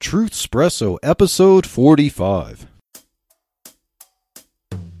Truthspresso, episode 45.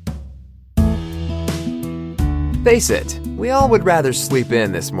 Face it, we all would rather sleep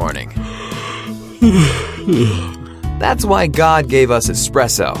in this morning. That's why God gave us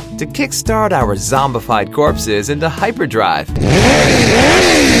espresso, to kickstart our zombified corpses into hyperdrive.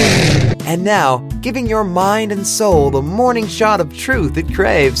 And now, giving your mind and soul the morning shot of truth it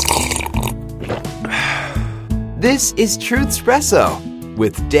craves. This is Truthspresso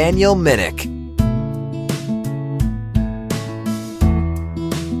with Daniel Minnick.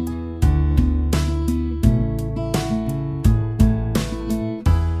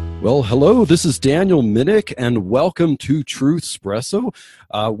 Well, hello, this is Daniel Minnick, and welcome to Truthspresso.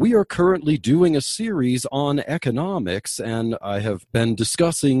 We are currently doing a series on economics, and I have been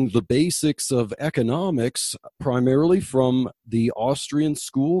discussing the basics of economics primarily from the Austrian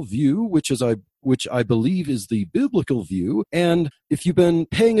school view, which I believe is the biblical view. And if you've been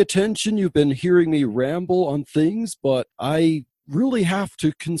paying attention, you've been hearing me ramble on things, but I really have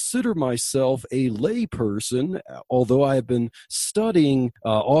to consider myself a layperson, although I have been studying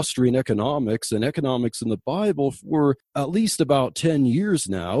Austrian economics and economics in the Bible for at least about 10 years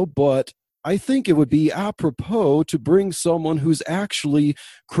now, but I think it would be apropos to bring someone who's actually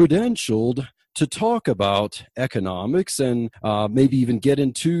credentialed to talk about economics and maybe even get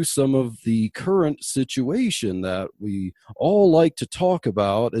into some of the current situation that we all like to talk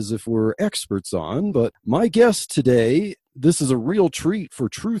about as if we're experts on. But my guest today, this is a real treat for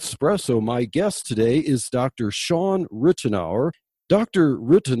Truthspresso. My guest today is Dr. Sean Ritenour. Dr.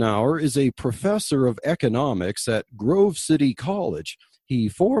 Ritenour is a professor of economics at Grove City College. He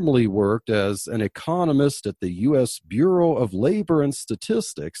formerly worked as an economist at the U.S. Bureau of Labor and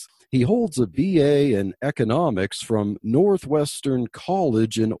Statistics. He holds a BA in economics from Northwestern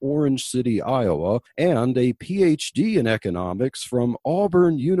College in Orange City, Iowa, and a PhD in economics from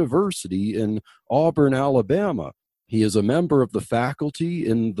Auburn University in Auburn, Alabama. He is a member of the faculty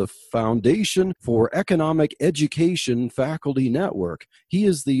in the Foundation for Economic Education Faculty Network. He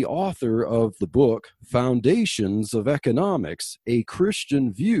is the author of the book, Foundations of Economics, A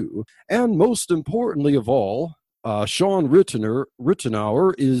Christian View. And most importantly of all, Sean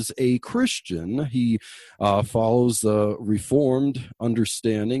Ritenour is a Christian. He follows the Reformed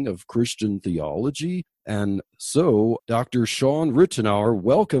understanding of Christian theology. And so, Dr. Sean Ritenour,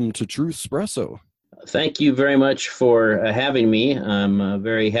 welcome to Truthspresso. Thank you very much for having me. I'm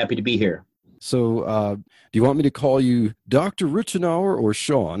very happy to be here. So, do you want me to call you Dr. Ritenour or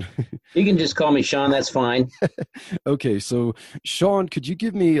Sean? You can just call me Sean, that's fine. Okay, so Sean, could you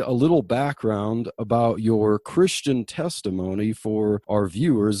give me a little background about your Christian testimony for our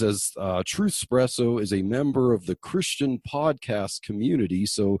viewers, as Truthspresso is a member of the Christian podcast community,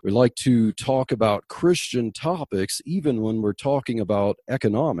 so we like to talk about Christian topics even when we're talking about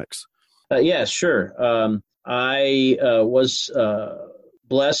economics. Yeah, sure. I was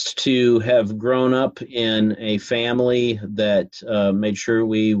blessed to have grown up in a family that made sure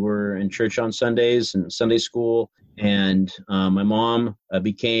we were in church on Sundays and Sunday school. And my mom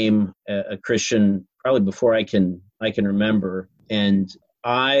became a Christian probably before I can remember. And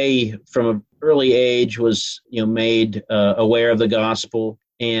I, from an early age, was made aware of the gospel.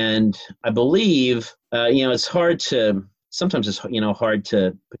 And I believe it's hard to. Sometimes it's hard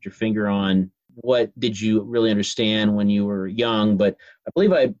to put your finger on what did you really understand when you were young, but I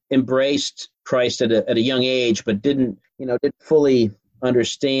believe I embraced Christ at a young age, but didn't fully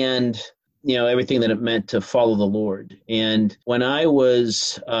understand everything that it meant to follow the Lord. And when I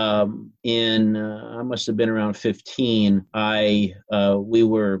was I must have been around 15, I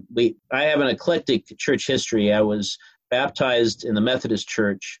have an eclectic church history. I was baptized in the Methodist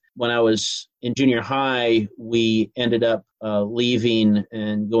Church. When I was in junior high, we ended up leaving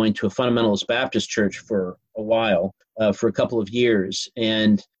and going to a fundamentalist Baptist church for a while, for a couple of years.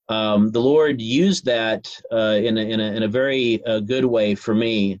 And the Lord used that in a very good way for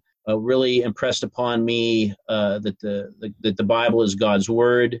me. Really impressed upon me that the Bible is God's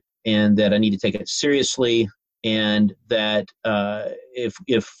word, and that I need to take it seriously. And that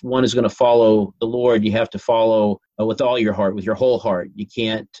if one is going to follow the Lord, you have to follow with all your heart, with your whole heart. You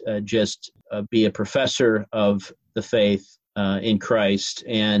can't just be a professor of the faith in Christ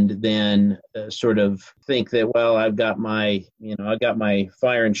and then sort of think that, well, I've got my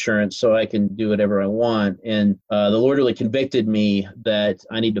fire insurance, so I can do whatever I want. And the Lord really convicted me that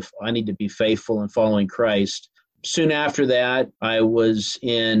I need to be faithful in following Christ. Soon after that, I was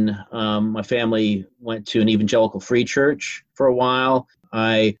my family went to an evangelical free church for a while.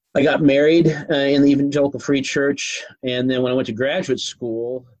 I got married in the evangelical free church, and then when I went to graduate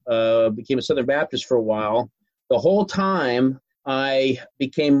school, became a Southern Baptist for a while. The whole time, I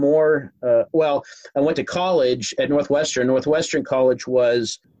became more, I went to college at Northwestern. Northwestern College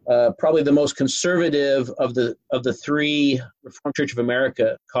was probably the most conservative of the three Reformed Church of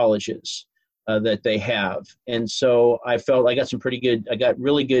America colleges that they have. And so I felt I got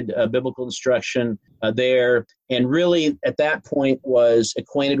really good biblical instruction there. And really at that point was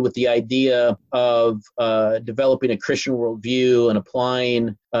acquainted with the idea of developing a Christian worldview and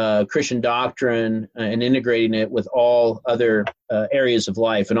applying Christian doctrine and integrating it with all other areas of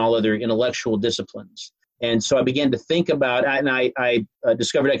life and all other intellectual disciplines. And so I began to think about, and I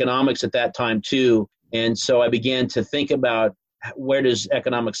discovered economics at that time too. And so I began to think about where does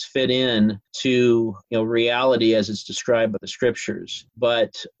economics fit in to reality as it's described by the scriptures.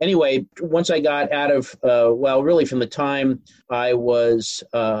 But anyway, once I got out of, really from the time I was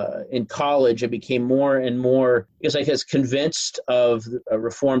in college, I became more and more, convinced of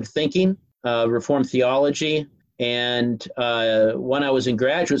Reformed thinking, Reformed theology. And when I was in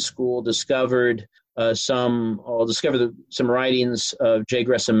graduate school, discovered some writings of J.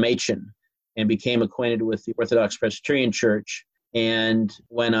 Gresham Machen and became acquainted with the Orthodox Presbyterian Church. And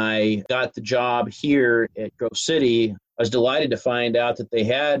when I got the job here at Grove City, I was delighted to find out that they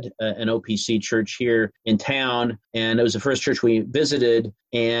had an OPC church here in town, and it was the first church we visited,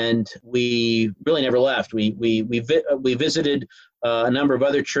 and we really never left. We visited a number of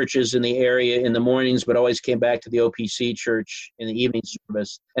other churches in the area in the mornings, but always came back to the OPC church in the evening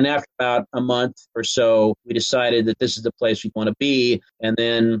service. And after about a month or so, we decided that this is the place we want to be. And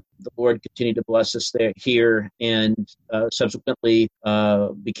then the Lord continued to bless us here, and subsequently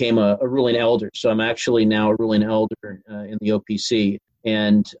became a ruling elder. So I'm actually now a ruling elder in the OPC.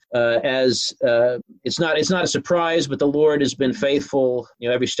 And as it's not a surprise, but the Lord has been faithful,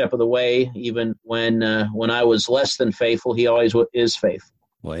 every step of the way. Even when I was less than faithful, He always is faithful.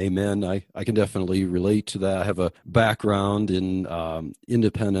 Well, amen. I can definitely relate to that. I have a background in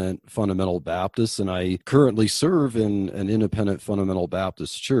independent fundamental Baptists, and I currently serve in an independent fundamental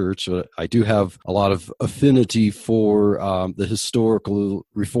Baptist church. I do have a lot of affinity for the historical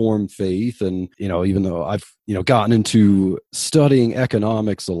Reformed faith, and even though I've gotten into studying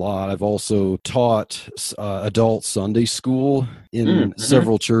economics a lot, I've also taught adult Sunday school in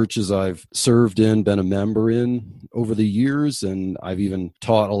several churches I've served in, been a member in over the years, and I've even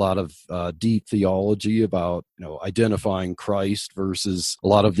taught a lot of deep theology about identifying Christ versus a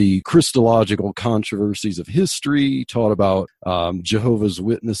lot of the Christological controversies of history, taught about Jehovah's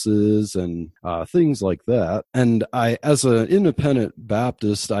Witnesses and things like that. And I, as an independent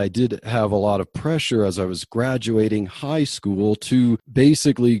Baptist, I did have a lot of pressure as I was graduating high school to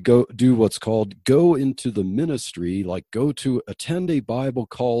basically go into the ministry, like attend a Bible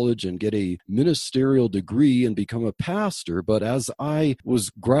college and get a ministerial degree and become a pastor. But as I was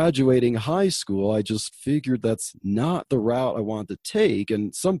graduating high school, I just figured that's not the route I wanted to take.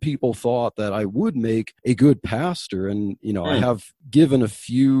 And some people thought that I would make a good pastor. And, I have given a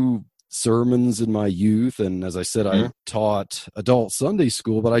few sermons in my youth, and as I said, I taught adult Sunday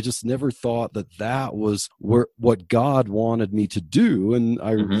school, but I just never thought that was what God wanted me to do. And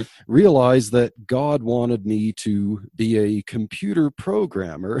I realized that God wanted me to be a computer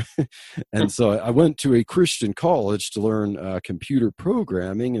programmer. And so I went to a Christian college to learn computer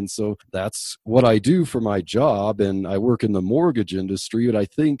programming, and so that's what I do for my job. And I work in the mortgage industry, but I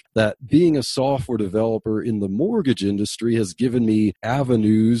think that being a software developer in the mortgage industry has given me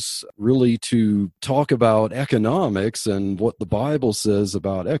avenues really to talk about economics and what the Bible says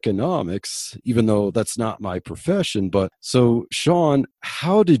about economics, even though that's not my profession. But so, Sean,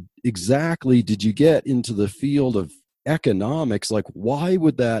 how exactly did you get into the field of economics? Like, why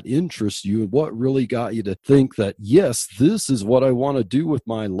would that interest you, and what really got you to think that, yes, this is what I want to do with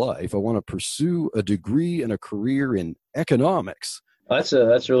my life? I want to pursue a degree and a career in economics. That's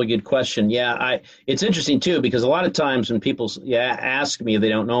a really good question. Yeah, it's interesting too, because a lot of times when people ask me, they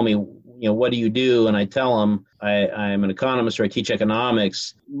don't know me, what do you do? And I tell them I'm an economist, or I teach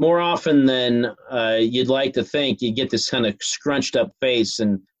economics. More often than you'd like to think, you get this kind of scrunched up face,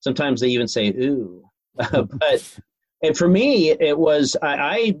 and sometimes they even say, ooh. And for me, it was,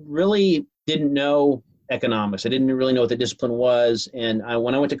 I really didn't know economics. I didn't really know what the discipline was. And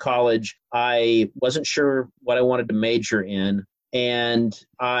when I went to college, I wasn't sure what I wanted to major in. And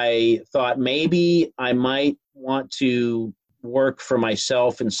I thought maybe I might want to work for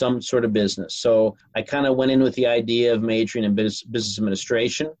myself in some sort of business. So I kind of went in with the idea of majoring in business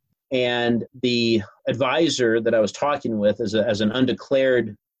administration. And the advisor that I was talking with as an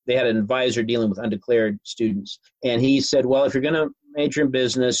undeclared, they had an advisor dealing with undeclared students. And he said, well, if you're going to major in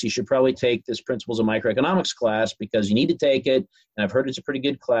business, you should probably take this Principles of Microeconomics class because you need to take it. And I've heard it's a pretty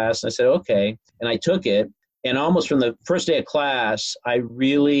good class. And I said, okay. And I took it. And almost from the first day of class, I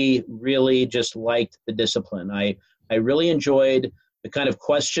really, really just liked the discipline. I really enjoyed the kind of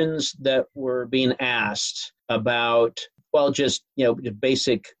questions that were being asked about, well, just,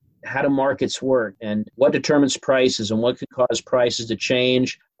 basic how do markets work and what determines prices and what could cause prices to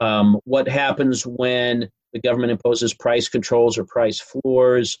change. What happens when the government imposes price controls or price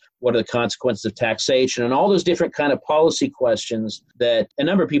floors? What are the consequences of taxation? And all those different kind of policy questions that a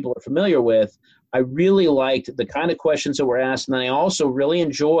number of people are familiar with. I really liked the kind of questions that were asked. And I also really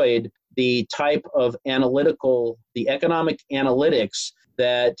enjoyed the type of the economic analytics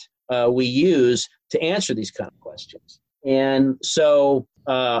that we use to answer these kind of questions. And so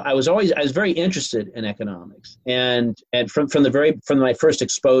I was very interested in economics, and from my first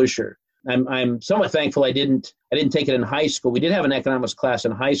exposure. I'm somewhat thankful I didn't take it in high school. We did have an economics class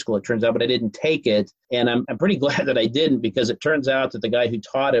in high school, it turns out, but I didn't take it. And I'm pretty glad that I didn't, because it turns out that the guy who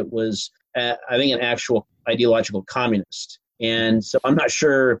taught it was, I think, an actual ideological communist. And so I'm not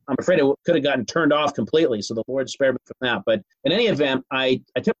sure, I'm afraid it could have gotten turned off completely. So the Lord spared me from that. But in any event, I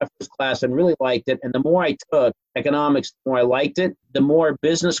took my first class and really liked it. And the more I took economics, the more I liked it. The more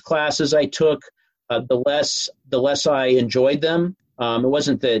business classes I took, the less I enjoyed them. It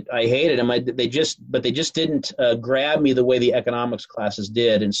wasn't that I hated them, they just didn't grab me the way the economics classes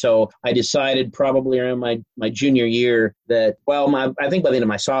did. And so I decided probably around my junior year that, I think by the end of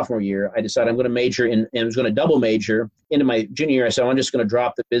my sophomore year, I decided I'm going to major and I was going to double major. Into my junior year, I said, I'm just going to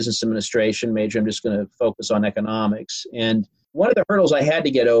drop the business administration major. I'm just going to focus on economics. And one of the hurdles I had to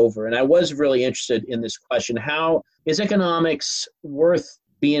get over, and I was really interested in this question, how is economics worth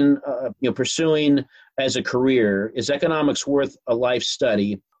being, pursuing as a career? Is economics worth a life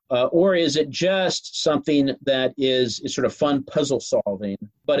study? Or is it just something that is sort of fun puzzle solving,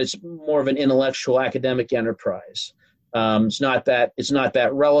 but it's more of an intellectual academic enterprise? It's not that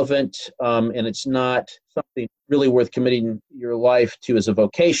relevant, and it's not something really worth committing your life to as a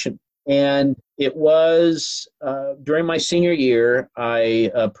vocation. And it was during my senior year,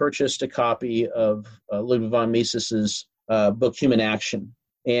 I purchased a copy of Ludwig von Mises's book, Human Action.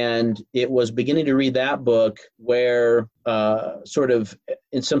 And it was beginning to read that book where sort of,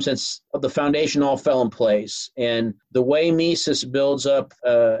 in some sense, the foundation all fell in place. And the way Mises builds up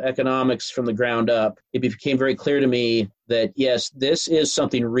economics from the ground up, it became very clear to me that, yes, this is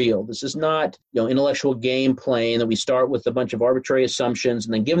something real. This is not, intellectual game playing that we start with a bunch of arbitrary assumptions.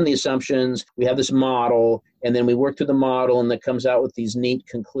 And then given the assumptions, we have this model. And then we work through the model and that comes out with these neat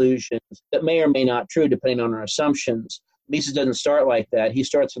conclusions that may or may not be true depending on our assumptions. Mises doesn't start like that. He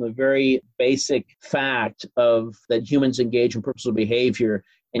starts from a very basic fact of that humans engage in purposeful behavior,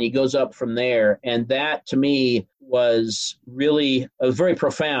 and he goes up from there. And that, to me, was very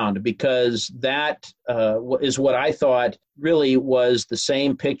profound, because that is what I thought really was the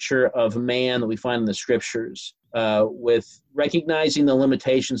same picture of man that we find in the scriptures, with recognizing the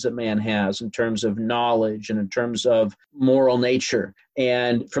limitations that man has in terms of knowledge and in terms of moral nature.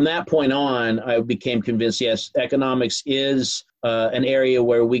 And from that point on, I became convinced, yes, economics is an area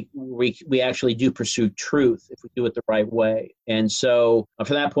where we actually do pursue truth if we do it the right way. And so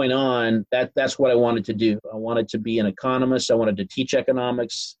from that point on, that's what I wanted to do. I wanted to be an economist. I wanted to teach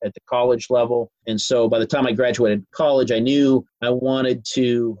economics at the college level. And so by the time I graduated college, I knew I wanted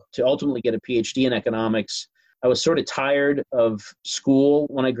to ultimately get a PhD in economics. I was sort of tired of school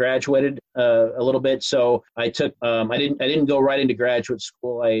when I graduated a little bit, so I took. I didn't go right into graduate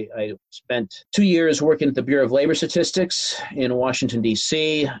school. I spent 2 years working at the Bureau of Labor Statistics in Washington,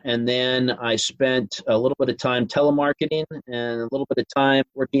 D.C., and then I spent a little bit of time telemarketing and a little bit of time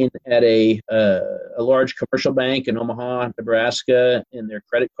working at a large commercial bank in Omaha, Nebraska, in their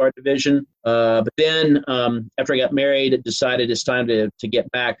credit card division. But then after I got married, I decided it's time to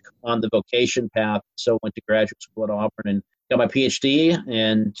get back on the vocation path. So I went to graduate school at Auburn and got my PhD.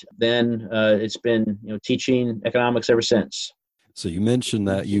 And then it's been teaching economics ever since. So you mentioned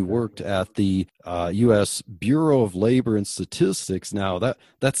that you worked at the U.S. Bureau of Labor and Statistics. Now,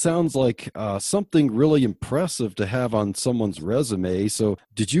 that sounds like something really impressive to have on someone's resume. So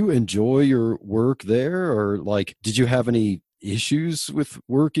did you enjoy your work there, or did you have any issues with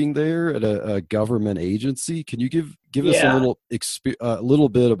working there at a government agency? Can you give us a little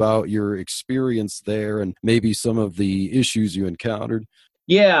bit about your experience there and maybe some of the issues you encountered?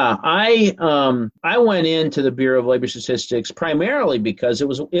 Yeah, I went into the Bureau of Labor Statistics primarily because it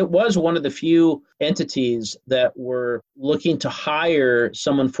was one of the few entities that were looking to hire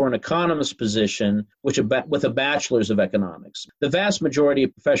someone for an economist position, with a bachelor's of economics. The vast majority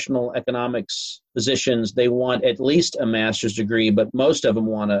of professional economics positions, they want at least a master's degree, but most of them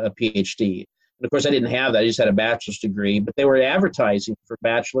want a PhD. And of course, I didn't have that; I just had a bachelor's degree. But they were advertising for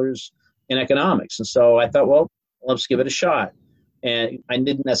bachelor's in economics. And so I thought, well, let's give it a shot. And I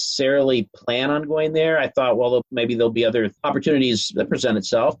didn't necessarily plan on going there. I thought, well, maybe there'll be other opportunities that present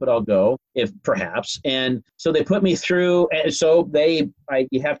itself, but I'll go if perhaps. And so they put me through. And so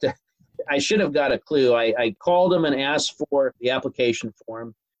I should have got a clue. I called them and asked for the application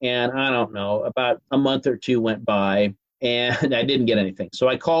form. And I don't know, about a month or two went by and I didn't get anything. So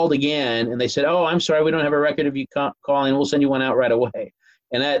I called again and they said, oh, I'm sorry, we don't have a record of you calling. We'll send you one out right away.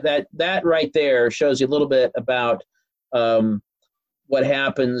 And that right there shows you a little bit about what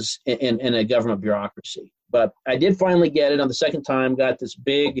happens in a government bureaucracy. But I did finally get it on the second time, got this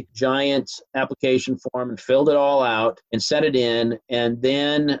big, giant application form and filled it all out and sent it in. And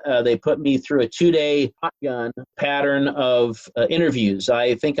then they put me through a 2-day shotgun pattern of interviews.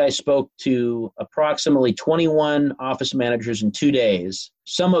 I think I spoke to approximately 21 office managers in 2 days.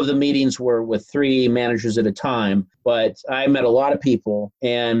 Some of the meetings were with 3 managers at a time, but I met a lot of people.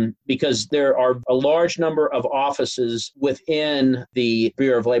 And because there are a large number of offices within the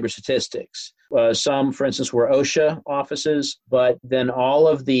Bureau of Labor Statistics, some, for instance, were OSHA offices, but then all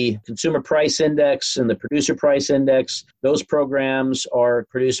of the Consumer Price Index and the Producer Price Index, those programs are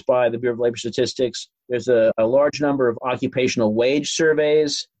produced by the Bureau of Labor Statistics. There's a large number of occupational wage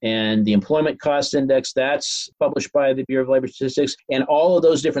surveys, and the Employment Cost Index, that's published by the Bureau of Labor Statistics. And all of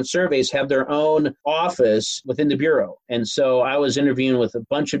those different surveys have their own office within the Bureau. And so I was interviewing with a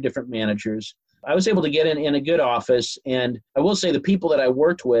bunch of different managers. I was able to get in a good office, and I will say the people that I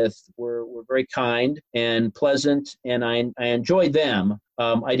worked with were very kind and pleasant, and I enjoyed them.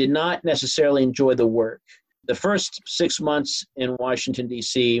 I did not necessarily enjoy the work. The first 6 months in Washington,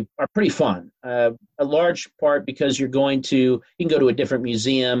 D.C. are pretty fun, a large part because you can go to a different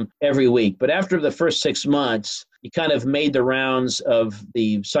museum every week. But after the first 6 months, you kind of made the rounds of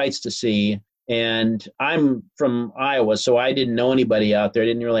the sites to see. And I'm from Iowa, so I didn't know anybody out there. I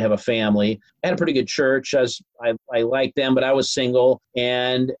didn't really have a family. I had a pretty good church. I liked them, but I was single.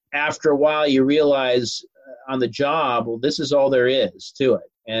 And after a while, you realize on the job, well, this is all there is to it.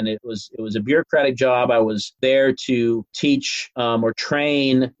 And it was a bureaucratic job. I was there to teach or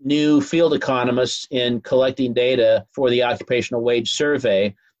train new field economists in collecting data for the Occupational Wage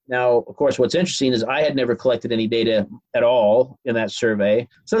Survey. Now, of course, what's interesting is I had never collected any data at all in that survey.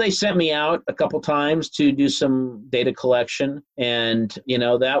 So they sent me out a couple times to do some data collection. And,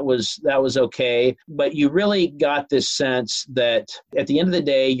 that was okay. But you really got this sense that at the end of the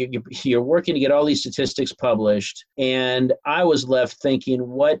day, you're working to get all these statistics published. And I was left thinking,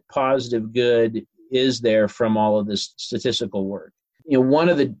 what positive good is there from all of this statistical work? One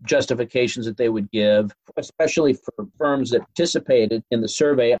of the justifications that they would give, especially for firms that participated in the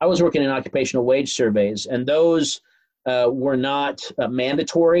survey, I was working in occupational wage surveys, and those were not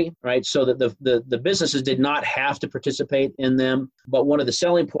mandatory, right? So that the businesses did not have to participate in them. But one of the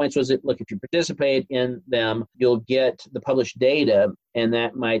selling points was that, look, if you participate in them, you'll get the published data, and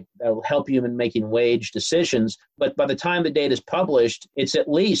that might help you in making wage decisions. But by the time the data is published, it's at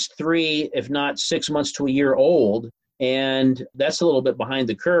least 3, if not 6 months to a year old. And that's a little bit behind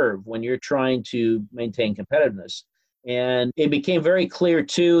the curve when you're trying to maintain competitiveness. And it became very clear,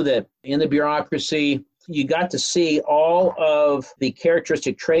 too, that in the bureaucracy, you got to see all of the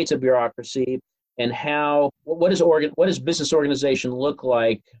characteristic traits of bureaucracy and what does business organization look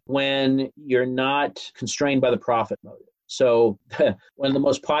like when you're not constrained by the profit motive. So one of the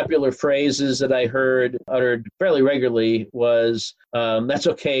most popular phrases that I heard uttered fairly regularly was, that's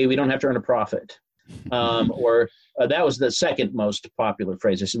okay, we don't have to earn a profit. That was the second most popular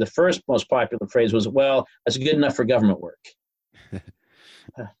phrase. I said the first most popular phrase was, well, that's good enough for government work.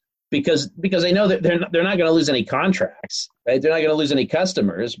 Because they know that they're not going to lose any contracts, right? They're not going to lose any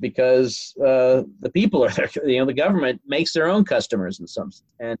customers because the people are there. The government makes their own customers in some sense.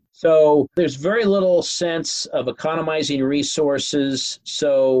 And so there's very little sense of economizing resources.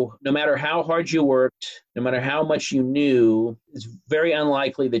 So no matter how hard you worked, no matter how much you knew, it's very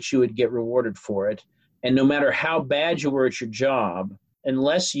unlikely that you would get rewarded for it. And no matter how bad you were at your job,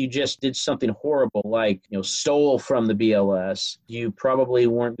 unless you just did something horrible like stole from the BLS, you probably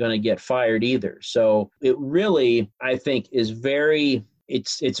weren't going to get fired either. So it really, I think, is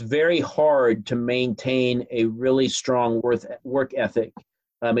it's very hard to maintain a really strong work ethic.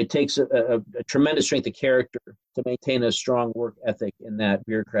 It takes a tremendous strength of character to maintain a strong work ethic in that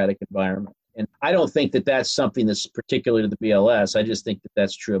bureaucratic environment. And I don't think that that's something that's particular to the BLS. I just think that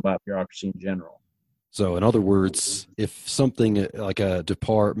that's true about bureaucracy in general. So in other words, if something like a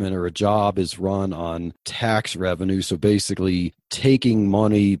department or a job is run on tax revenue, so basically taking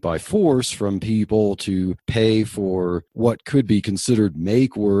money by force from people to pay for what could be considered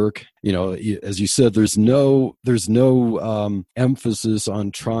make work. As you said, there's no emphasis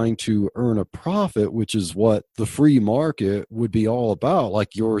on trying to earn a profit, which is what the free market would be all about.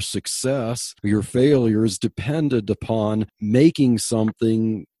 Like your success, your failures depended upon making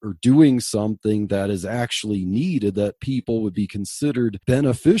something or doing something that is actually needed, that people would be considered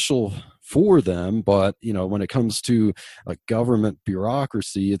beneficial for them. But, when it comes to a government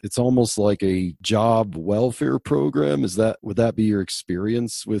bureaucracy, it's almost like a job welfare program. Would that be your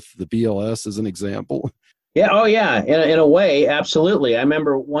experience with the BLS as an example? Yeah. Oh, yeah. In a way, absolutely. I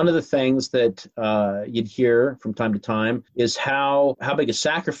remember one of the things that you'd hear from time to time is how big a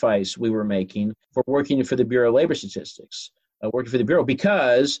sacrifice we were making for working for the Bureau of Labor Statistics. Working for the Bureau,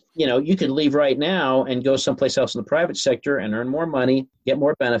 because, you could leave right now and go someplace else in the private sector and earn more money, get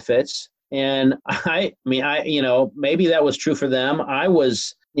more benefits. And I maybe that was true for them. I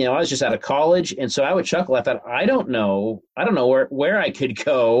was just out of college. And so I would chuckle. I thought, I don't know where I could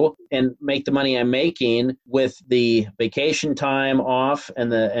go and make the money I'm making with the vacation time off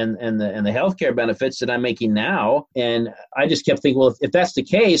and the healthcare benefits that I'm making now. And I just kept thinking, well, if that's the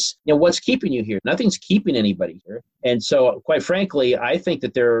case, what's keeping you here? Nothing's keeping anybody here. And so, quite frankly, I think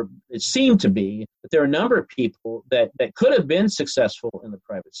that it seemed to be that there are a number of people that could have been successful in the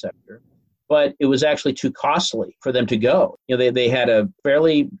private sector, but it was actually too costly for them to go. They had a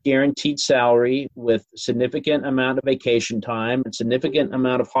fairly guaranteed salary with significant amount of vacation time and significant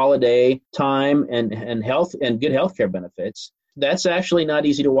amount of holiday time and health and good healthcare benefits. That's actually not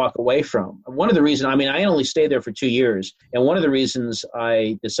easy to walk away from. One of the reasons, I only stayed there for 2 years. And one of the reasons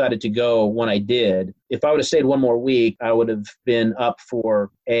I decided to go when I did, if I would have stayed one more week, I would have been up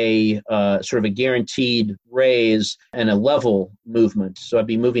for a sort of a guaranteed raise and a level movement. So I'd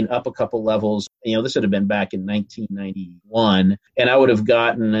be moving up a couple levels. This would have been back in 1991. And I would have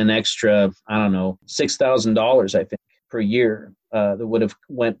gotten an extra, $6,000, I think, per year that would have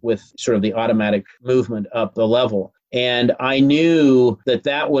went with sort of the automatic movement up the level. And I knew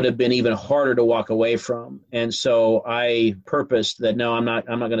that would have been even harder to walk away from. And so I purposed that, no, I'm not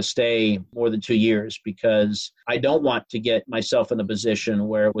going to stay more than 2 years, because I don't want to get myself in a position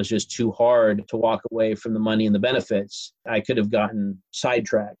where it was just too hard to walk away from the money and the benefits. I could have gotten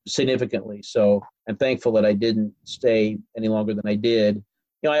sidetracked significantly. So I'm thankful that I didn't stay any longer than I did.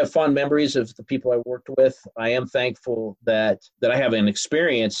 I have fond memories of the people I worked with. I am thankful that I have an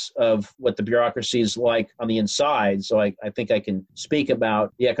experience of what the bureaucracy is like on the inside. So I think I can speak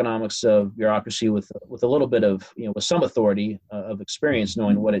about the economics of bureaucracy with a little bit of, with some authority of experience,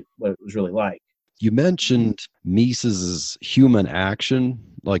 knowing what it was really like. You mentioned Mises's Human Action,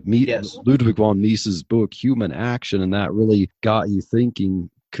 like Yes. Ludwig von Mises' book, Human Action, and that really got you thinking.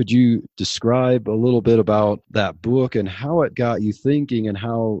 Could you describe a little bit about that book and how it got you thinking, and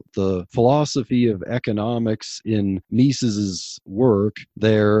how the philosophy of economics in Mises's work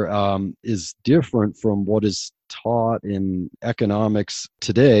there is different from what is taught in economics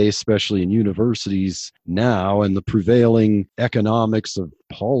today, especially in universities now, and the prevailing economics of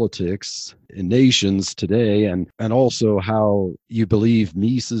politics in nations today, and also how you believe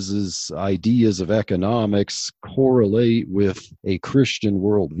Mises's ideas of economics correlate with a Christian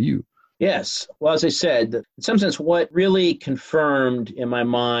worldview? Yes. Well, as I said, in some sense, what really confirmed in my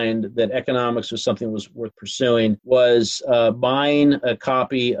mind that economics was something that was worth pursuing was buying a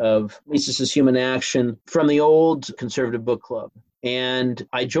copy of Mises's Human Action from the old Conservative Book Club. And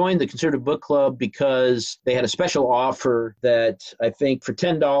I joined the Conservative Book Club because they had a special offer that I think for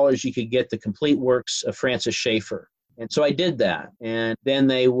 $10 you could get the complete works of Francis Schaeffer. And so I did that. And then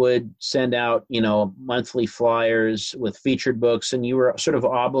they would send out, monthly flyers with featured books. And you were sort of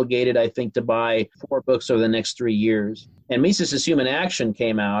obligated, I think, to buy 4 books over the next 3 years. And Mises's Human Action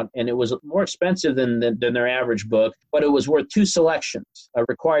came out, and it was more expensive than their average book, but it was worth 2 selections, a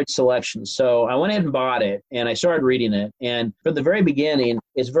required selection. So I went ahead and bought it, and I started reading it. And from the very beginning,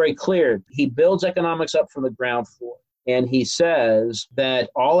 it's very clear. He builds economics up from the ground floor. And he says that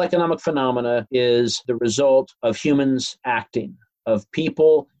all economic phenomena is the result of humans acting, of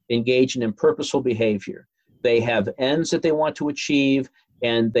people engaging in purposeful behavior. They have ends that they want to achieve,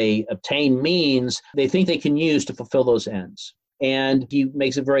 and they obtain means they think they can use to fulfill those ends. And he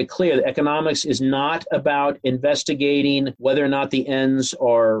makes it very clear that economics is not about investigating whether or not the ends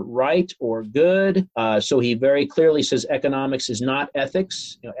are right or good. So he very clearly says economics is not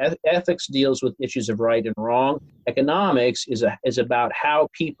ethics. Ethics deals with issues of right and wrong. Economics is about how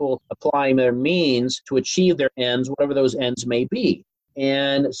people apply their means to achieve their ends, whatever those ends may be.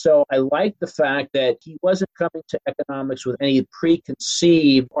 And so I like the fact that he wasn't coming to economics with any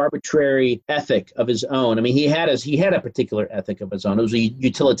preconceived arbitrary ethic of his own. I mean, he had a particular ethic of his own. It was a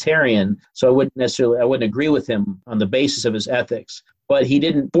utilitarian, so I wouldn't agree with him on the basis of his ethics. But he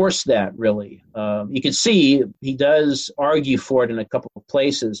didn't force that, really. You can see he does argue for it in a couple of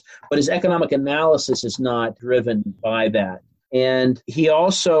places, but his economic analysis is not driven by that. And he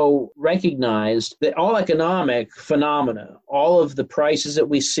also recognized that all economic phenomena, all of the prices that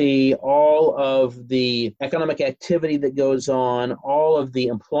we see, all of the economic activity that goes on, all of the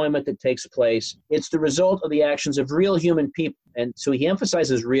employment that takes place, it's the result of the actions of real human people. And so he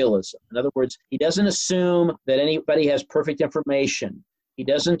emphasizes realism. In other words, he doesn't assume that anybody has perfect information. He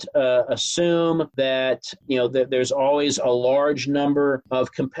doesn't assume that, that there's always a large number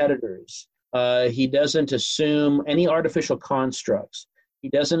of competitors. He doesn't assume any artificial constructs. He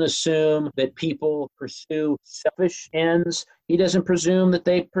doesn't assume that people pursue selfish ends. He doesn't presume that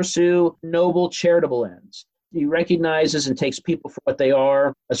they pursue noble charitable ends. He recognizes and takes people for what they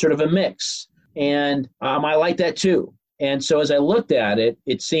are, a sort of a mix. And I like that too. And so as I looked at it,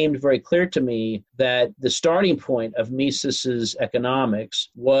 it seemed very clear to me that the starting point of Mises's economics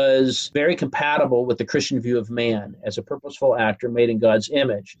was very compatible with the Christian view of man as a purposeful actor made in God's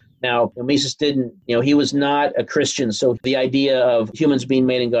image. Now, Mises didn't, he was not a Christian, so the idea of humans being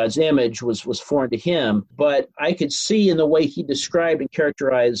made in God's image was foreign to him. But I could see in the way he described and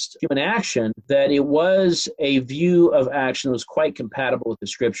characterized human action that it was a view of action that was quite compatible with the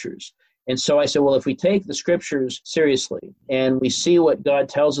scriptures. And so I said, well, if we take the scriptures seriously and we see what God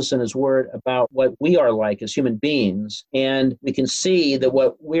tells us in his word about what we are like as human beings, and we can see that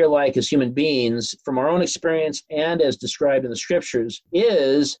what we're like as human beings from our own experience and as described in the scriptures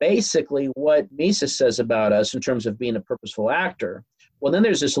is basically what Mises says about us in terms of being a purposeful actor. Well, then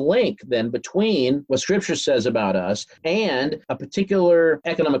there's this link then between what Scripture says about us and a particular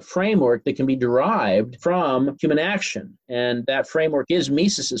economic framework that can be derived from human action. And that framework is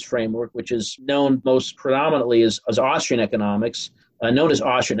Mises's framework, which is known most predominantly as Austrian economics, known as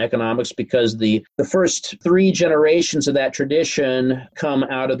Austrian economics because the first 3 generations of that tradition come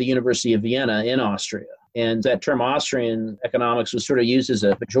out of the University of Vienna in Austria. And that term Austrian economics was sort of used as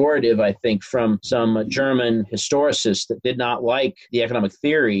a pejorative, I think, from some German historicists that did not like the economic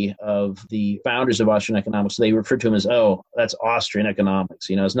theory of the founders of Austrian economics. So they referred to them as, oh, that's Austrian economics.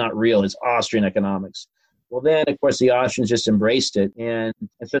 It's not real. It's Austrian economics. Well, then, of course, the Austrians just embraced it. And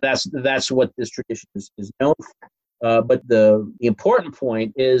so that's what this tradition is known for. But the important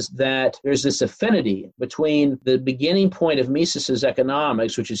point is that there's this affinity between the beginning point of Mises's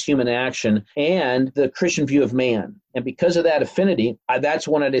economics, which is human action, and the Christian view of man. And because of that affinity, that's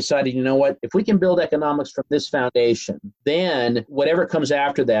when I decided, if we can build economics from this foundation, then whatever comes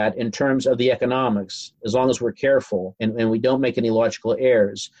after that in terms of the economics, as long as we're careful and we don't make any logical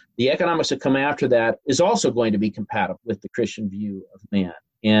errors, the economics that come after that is also going to be compatible with the Christian view of man.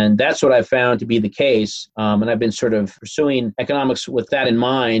 And that's what I've found to be the case. And I've been sort of pursuing economics with that in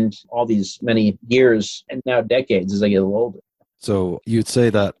mind all these many years and now decades as I get a little older. So you'd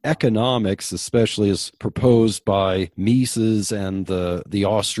say that economics, especially as proposed by Mises and the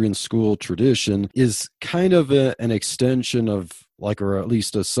Austrian school tradition, is kind of an extension of or at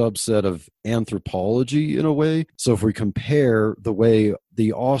least a subset of anthropology in a way. So if we compare the way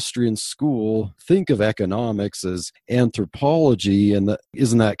the Austrian school think of economics as anthropology, and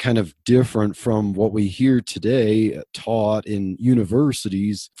isn't that kind of different from what we hear today taught in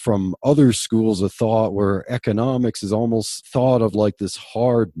universities from other schools of thought where economics is almost thought of like this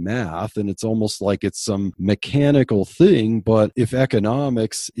hard math, and it's almost like it's some mechanical thing. But if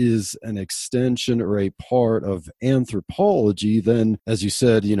economics is an extension or a part of anthropology, then as you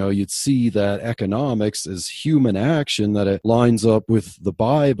said, you'd see that economics is human action, that it lines up with the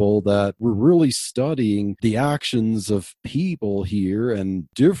Bible, that we're really studying the actions of people here, and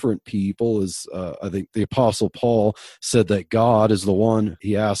different people. As I think the Apostle Paul said that God is the one,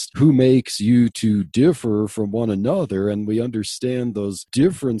 he asked, who makes you to differ from one another? And we understand those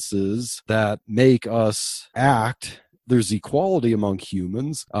differences that make us act. There's equality among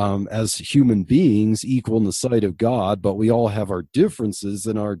humans as human beings, equal in the sight of God, but we all have our differences,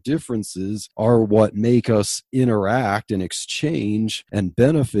 and our differences are what make us interact and exchange and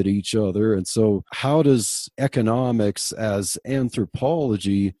benefit each other. And so how does economics as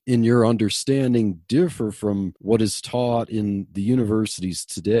anthropology, in your understanding, differ from what is taught in the universities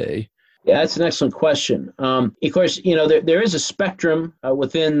today? Yeah, that's an excellent question. Of course, there is a spectrum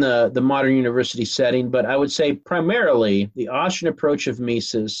within the modern university setting, but I would say primarily the Austrian approach of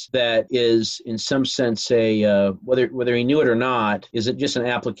Mises that is, in some sense, whether he knew it or not, is it just an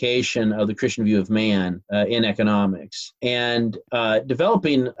application of the Christian view of man in economics. And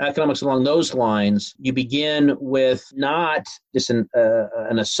developing economics along those lines, you begin with not just an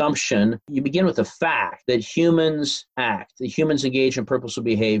assumption. You begin with the fact that humans act, that humans engage in purposeful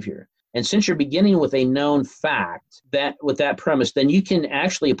behavior. And since you're beginning with a known fact, that with that premise, then you can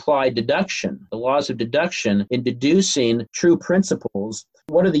actually apply deduction, the laws of deduction, in deducing true principles.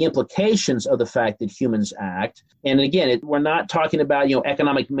 What are the implications of the fact that humans act? And again, we're not talking about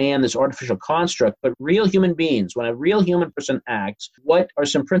economic man, this artificial construct, but real human beings. When a real human person acts, what are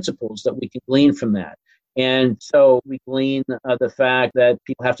some principles that we can glean from that? And so we glean the fact that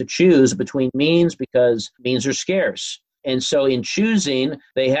people have to choose between means because means are scarce. And so in choosing,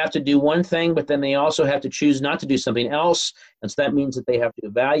 they have to do one thing, but then they also have to choose not to do something else. And so that means that they have to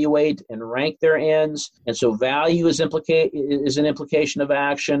evaluate and rank their ends. And so value is an implication of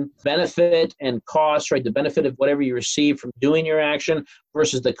action. Benefit and cost, right? The benefit of whatever you receive from doing your action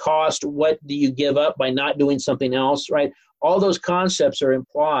versus the cost. What do you give up by not doing something else, right? All those concepts are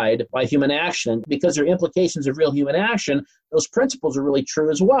implied by human action. Because they're implications of real human action, those principles are really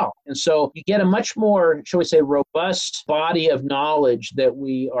true as well. And so you get a much more, shall we say, robust body of knowledge that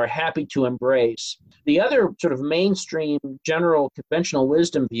we are happy to embrace. The other sort of mainstream, general, conventional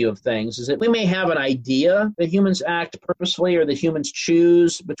wisdom view of things is that we may have an idea that humans act purposefully or that humans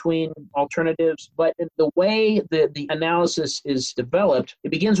choose between alternatives, but in the way that the analysis is developed,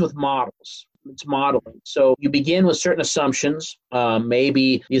 it begins with models. It's modeling. So you begin with certain assumptions,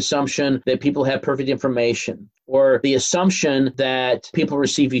 maybe the assumption that people have perfect information, or the assumption that people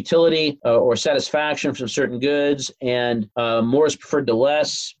receive utility or satisfaction from certain goods, and more is preferred to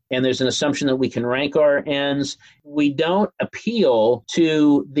less. And there's an assumption that we can rank our ends. We don't appeal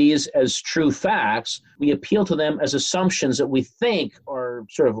to these as true facts. We appeal to them as assumptions that we think are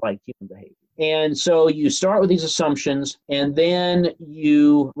sort of like human behavior. And so you start with these assumptions, and then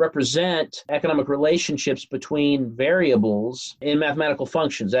you represent economic relationships between variables in mathematical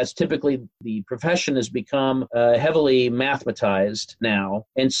functions. That's typically, the profession has become heavily mathematized now.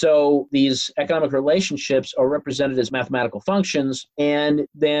 And so these economic relationships are represented as mathematical functions, and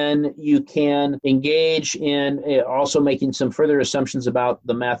then you can engage in also making some further assumptions about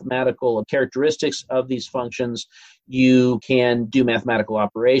the mathematical characteristics of these functions. You can do mathematical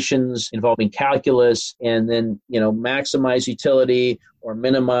operations involving calculus and then, maximize utility or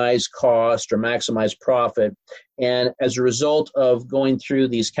minimize cost or maximize profit. And as a result of going through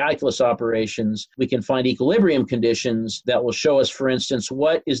these calculus operations, we can find equilibrium conditions that will show us, for instance,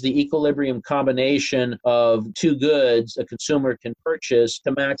 what is the equilibrium combination of two goods a consumer can purchase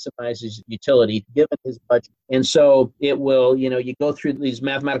to maximize his utility given his budget. And so it will, you go through these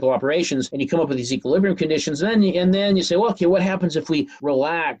mathematical operations and you come up with these equilibrium conditions. And then you say, well, okay, what happens if we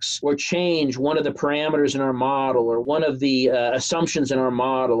relax or change one of the parameters in our model or one of the assumptions in our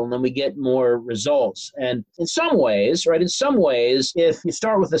model, and then we get more results. And in some ways, if you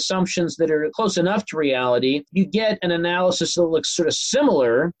start with assumptions that are close enough to reality, you get an analysis that looks sort of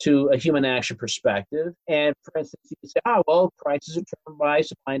similar to a human action perspective. And for instance, you can say, prices are driven by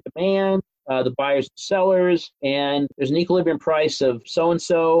supply and demand, the buyers and sellers, and there's an equilibrium price of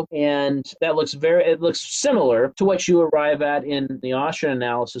so-and-so, and that looks similar to what you arrive at in the Austrian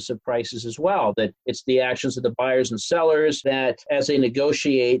analysis of prices as well, that it's the actions of the buyers and sellers that as they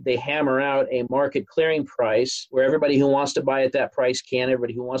negotiate, they hammer out a market clearing price where everybody who wants to buy at that price can,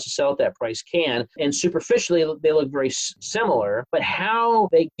 everybody who wants to sell at that price can, and superficially they look very similar, but how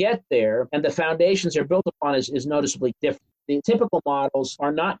they get there and the foundations they're built upon is noticeably different. The typical models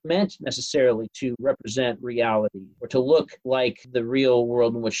are not meant necessarily to represent reality or to look like the real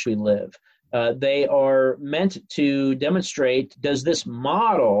world in which we live. They are meant to demonstrate, does this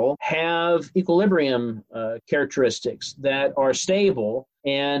model have equilibrium characteristics that are stable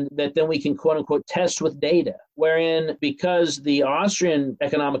and that then we can, quote unquote, test with data? Wherein, because the Austrian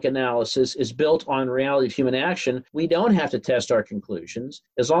economic analysis is built on reality of human action, we don't have to test our conclusions.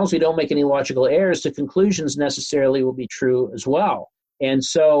 As long as we don't make any logical errors, the conclusions necessarily will be true as well. And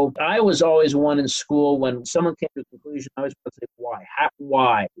so I was always one in school when someone came to a conclusion, I was going to say, why?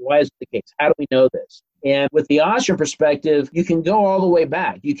 Why? Why is it the case? How do we know this? And with the Austrian perspective, you can go all the way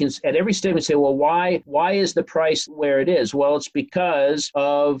back. You can, at every statement, say, well, why is the price where it is? Well, it's because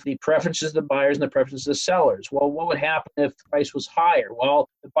of the preferences of the buyers and the preferences of the sellers. Well, what would happen if the price was higher? Well,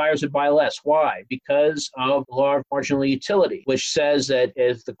 the buyers would buy less. Why? Because of the law of marginal utility, which says that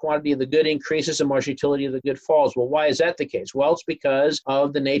if the quantity of the good increases, the marginal utility of the good falls. Well, why is that the case? Well, it's because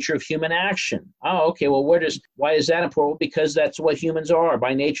of the nature of human action. Oh, okay. Well, why is that important? Well, because that's what humans are.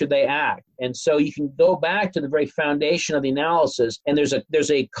 By nature, they act. And so you can go back to the very foundation of the analysis, and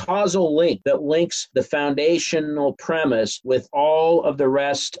there's a causal link that links the foundational premise with all of the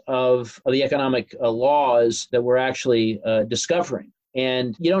rest of the economic laws that we're actually discovering.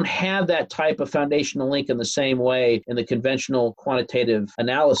 And you don't have that type of foundational link in the same way in the conventional quantitative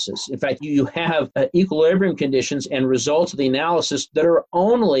analysis. In fact, you have equilibrium conditions and results of the analysis that are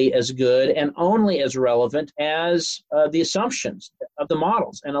only as good and only as relevant as the assumptions of the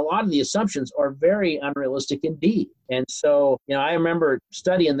models. And a lot of the assumptions are very unrealistic indeed. And so, I remember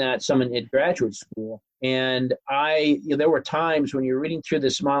studying that some in graduate school. And there were times when you're reading through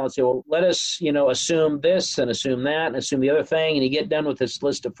this model and say, well, let us, assume this and assume that and assume the other thing. And you get done with this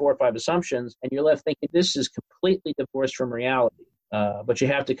list of 4 or 5 assumptions and you're left thinking this is completely divorced from reality. But you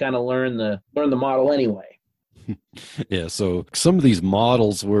have to kind of learn the model anyway. Yeah, so some of these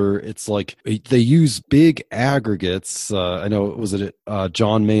models where it's like they use big aggregates. I know, was it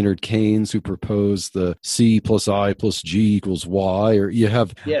John Maynard Keynes who proposed the C plus I plus G equals Y, or you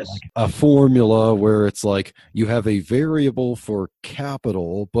have yes. like a formula where it's like you have a variable for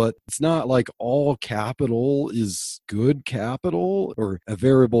capital, but it's not like all capital is good capital, or a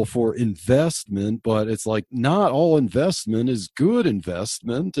variable for investment, but it's like not all investment is good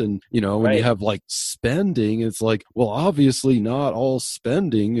investment. And, when you have like spending, it's like, well, obviously not all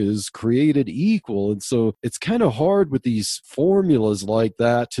spending is created equal. And so it's kind of hard with these formulas like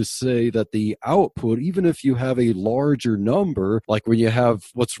that to say that the output, even if you have a larger number, like when you have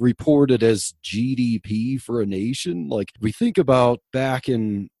what's reported as GDP for a nation, like we think about back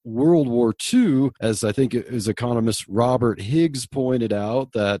in World War II, as I think as economist Robert Higgs pointed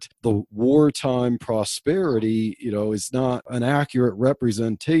out, that the wartime prosperity, is not an accurate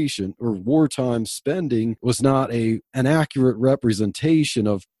representation, or wartime spending was not an accurate representation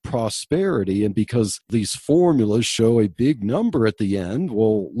of prosperity. And because these formulas show a big number at the end,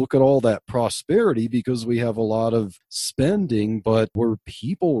 well, look at all that prosperity because we have a lot of spending. But were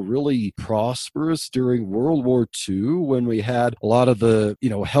people really prosperous during World War II when we had a lot of the,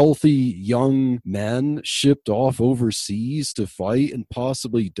 healthy young men shipped off overseas to fight and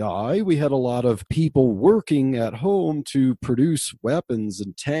possibly die? We had a lot of people working at home to produce weapons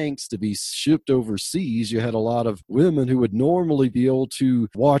and tanks to be shipped overseas. You had a lot of women who would normally be able to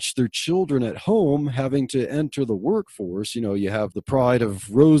watch their children at home having to enter the workforce. You have the pride of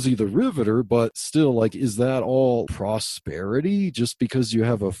Rosie the Riveter, but still, like, is that all prosperity just because you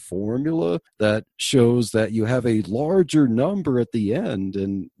have a formula that shows that you have a larger number at the end?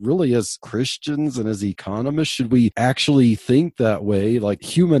 And really, as Christians and as economists, should we actually think that way? Like,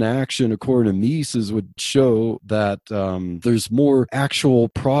 human action, according to Mises, would show that there's more actual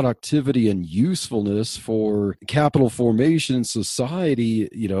productivity and usefulness for capital formation in society,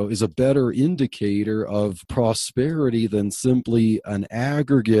 is a better indicator of prosperity than simply an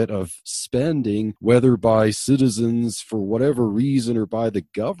aggregate of spending, whether by citizens for whatever reason or by the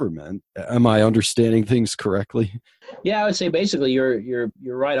government. Am I understanding things correctly? Yeah, I would say basically you're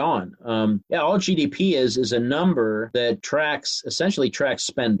right on. All GDP is a number that essentially tracks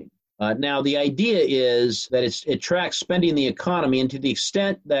spending. Now, the idea is that it tracks spending in the economy, and to the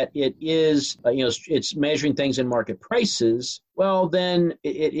extent that it is, it's measuring things in market prices, well, then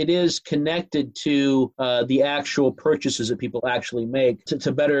it is connected to the actual purchases that people actually make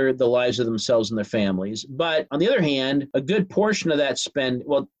to better the lives of themselves and their families. But on the other hand, a good portion of that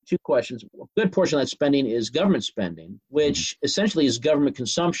two questions. A good portion of that spending is government spending, which essentially is government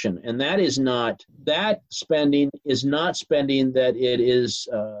consumption. And that spending is not spending that it is,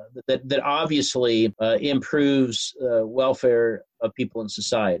 that obviously improves welfare of people in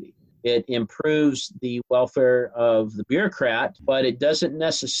society. It improves the welfare of the bureaucrat, but it doesn't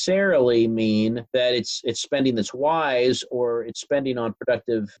necessarily mean that it's spending that's wise or it's spending on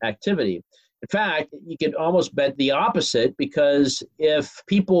productive activity. In fact, you could almost bet the opposite, because if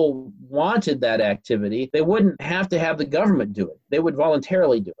people wanted that activity, they wouldn't have to have the government do it. They would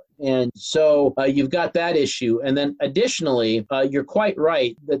voluntarily do it. And so you've got that issue. And then additionally, you're quite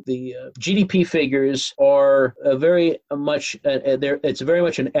right that the GDP figures are very much an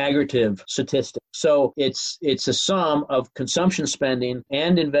aggregative statistic. So it's a sum of consumption spending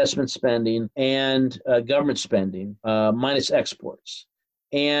and investment spending and government spending minus exports.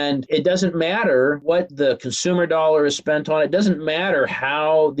 And it doesn't matter what the consumer dollar is spent on. It doesn't matter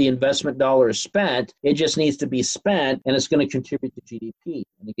how the investment dollar is spent. It just needs to be spent, and it's going to contribute to GDP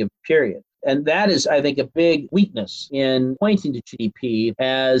in a given period. And that is, I think, a big weakness in pointing to GDP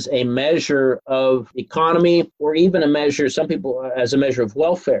as a measure of economy, or even a measure, some people, as a measure of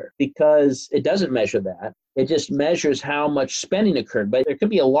welfare, because it doesn't measure that. It just measures how much spending occurred. But there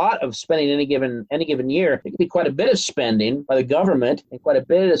could be a lot of spending any given year. There could be quite a bit of spending by the government and quite a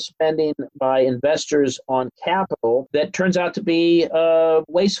bit of spending by investors on capital that turns out to be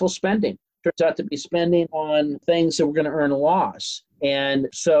wasteful spending. Turns out to be spending on things that we're going to earn a loss. And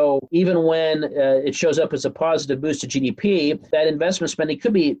so even when it shows up as a positive boost to GDP, that investment spending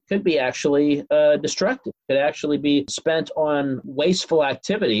could be actually destructive. Could actually be spent on wasteful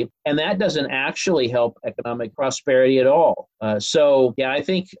activity, and that doesn't actually help economic prosperity at all. So I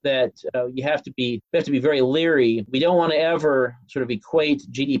think that you have to be very leery. We don't want to ever sort of equate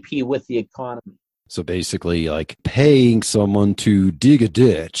GDP with the economy. So basically, like paying someone to dig a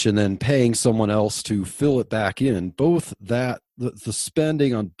ditch and then paying someone else to fill it back in, both that the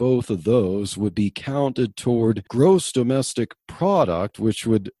spending on both of those would be counted toward gross domestic product, which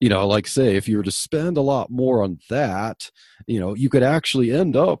would, like say, if you were to spend a lot more on that, you could actually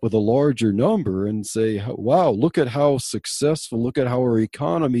end up with a larger number and say, wow, look at how successful, look at how our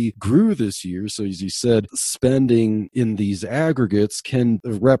economy grew this year. So as you said, spending in these aggregates can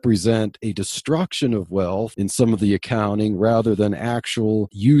represent a destruction of wealth in some of the accounting rather than actual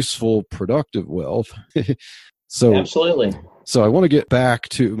useful, productive wealth. So absolutely. So I want to get back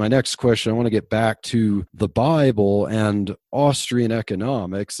to my next question. I want to get back to the Bible and Austrian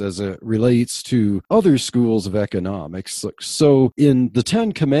economics as it relates to other schools of economics. So in the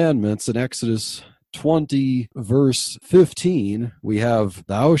Ten Commandments in Exodus 20 verse 15, we have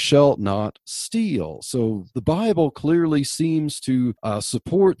thou shalt not steal. So the Bible clearly seems to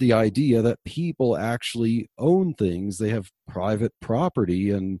support the idea that people actually own things. They have private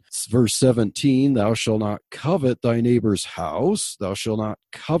property. And verse 17, thou shalt not covet thy neighbor's house, thou shalt not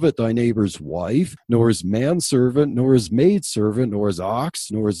covet thy neighbor's wife, nor his manservant, nor his maidservant, nor his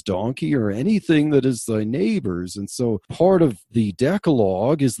ox, nor his donkey, or anything that is thy neighbor's. And so part of the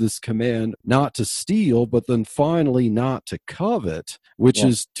Decalogue is this command not to steal, but then finally not to covet, which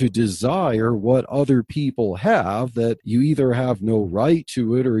is to desire what other people have, that you either have no right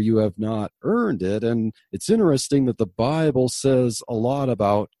to it or you have not earned it. And it's interesting that the Bible says a lot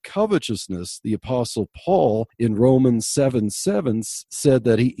about covetousness. The Apostle Paul in Romans 7:7 said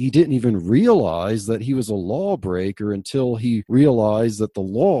that he didn't even realize that he was a lawbreaker until he realized that the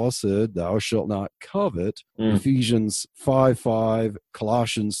law said, thou shalt not covet. Ephesians 5:5,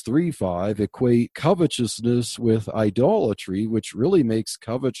 Colossians 3:5 equate covetousness with idolatry, which really makes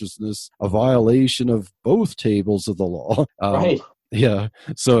covetousness a violation of both tables of the law. Right. Yeah.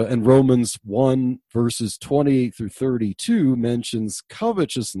 So, and Romans 1 verses 28 through 32 mentions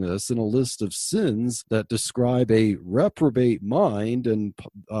covetousness in a list of sins that describe a reprobate mind. And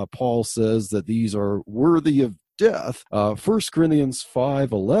Paul says that these are worthy of death. 1 Corinthians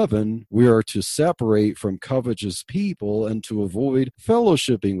 5:11, we are to separate from covetous people and to avoid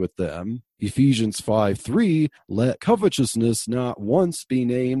fellowshipping with them. Ephesians 5:3, let covetousness not once be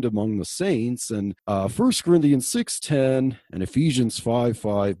named among the saints. And 1 Corinthians 6:10 and Ephesians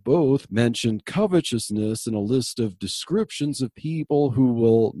 5:5 both mention covetousness in a list of descriptions of people who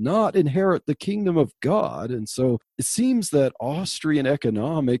will not inherit the kingdom of God. And so it seems that Austrian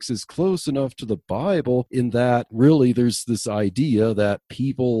economics is close enough to the Bible in that really there's this idea that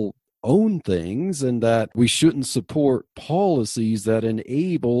people own things and that we shouldn't support policies that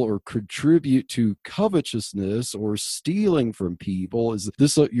enable or contribute to covetousness or stealing from people. Is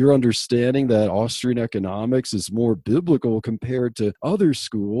this your understanding that Austrian economics is more biblical compared to other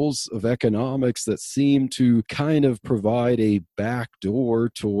schools of economics that seem to kind of provide a backdoor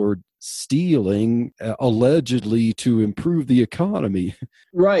toward stealing allegedly to improve the economy?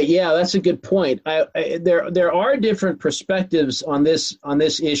 Right. Yeah, that's a good point. There are different perspectives on this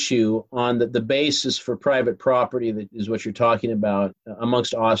issue, on the basis for private property, that is what you're talking about,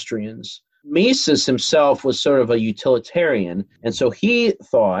 amongst Austrians. Mises himself was sort of a utilitarian, and so he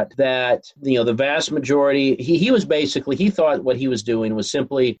thought that the vast majority. He thought what he was doing was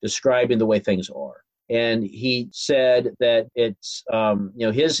simply describing the way things are. And he said that it's,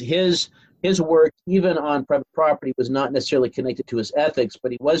 his work, even on private property, was not necessarily connected to his ethics,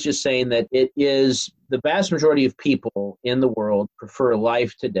 but he was just saying that it is the vast majority of people in the world prefer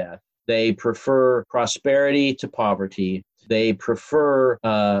life to death. They prefer prosperity to poverty. They prefer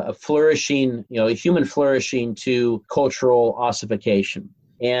a human flourishing to cultural ossification.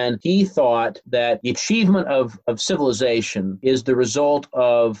 And he thought that the achievement of civilization is the result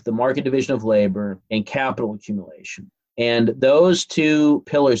of the market division of labor and capital accumulation. And those two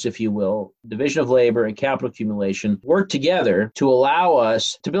pillars, if you will, division of labor and capital accumulation, work together to allow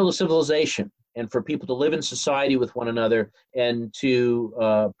us to build a civilization and for people to live in society with one another and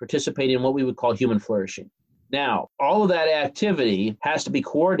to participate in what we would call human flourishing. Now, all of that activity has to be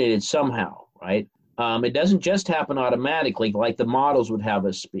coordinated somehow, right? It doesn't just happen automatically like the models would have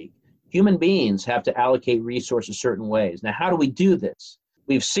us speak. Human beings have to allocate resources certain ways. Now, how do we do this?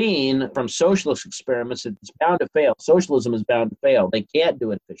 We've seen from socialist experiments that it's bound to fail. Socialism is bound to fail. They can't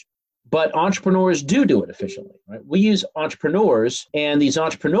do it efficiently. But entrepreneurs do it efficiently. Right? We use entrepreneurs, and these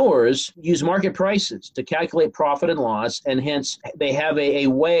entrepreneurs use market prices to calculate profit and loss, and hence they have a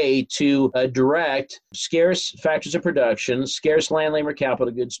way to direct scarce factors of production, scarce land, labor,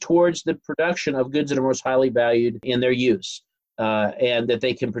 capital goods towards the production of goods that are most highly valued in their use. And that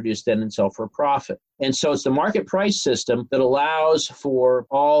they can produce then and sell for a profit. And so it's the market price system that allows for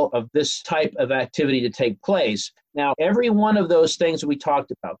all of this type of activity to take place. Now, every one of those things that we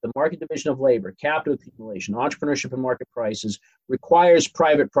talked about, the market division of labor, capital accumulation, entrepreneurship and market prices, requires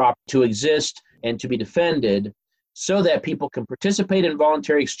private property to exist and to be defended so that people can participate in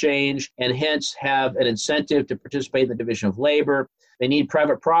voluntary exchange and hence have an incentive to participate in the division of labor. They need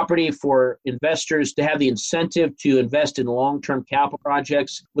private property for investors to have the incentive to invest in long-term capital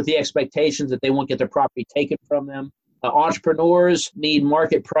projects with the expectations that they won't get their property taken from them. Entrepreneurs need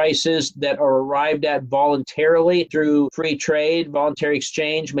market prices that are arrived at voluntarily through free trade, voluntary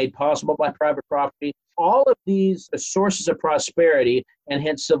exchange made possible by private property. All of these sources of prosperity and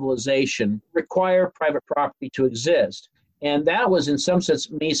hence civilization require private property to exist. And that was, in some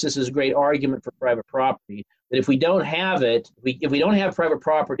sense, Mises's great argument for private property, that if we don't have it, if we don't have private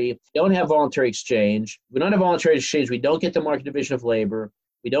property, we don't have voluntary exchange, we don't have voluntary exchange, we don't get the market division of labor,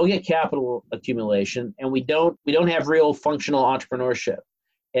 we don't get capital accumulation, and we don't have real functional entrepreneurship.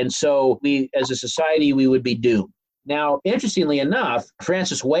 And so we, as a society, we would be doomed. Now, interestingly enough,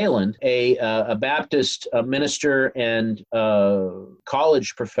 Francis Wayland, a Baptist minister and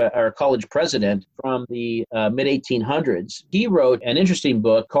college president from the mid-1800s, he wrote an interesting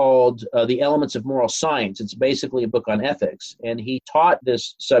book called The Elements of Moral Science. It's basically a book on ethics, and he taught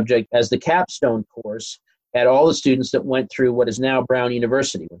this subject as the capstone course at all the students that went through what is now Brown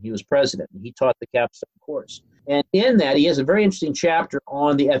University when he was president. And he taught the capstone course. And in that, he has a very interesting chapter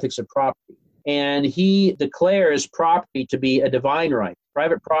on the ethics of property. And he declares property to be a divine right.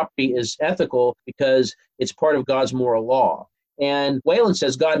 Private property is ethical because it's part of God's moral law. And Wayland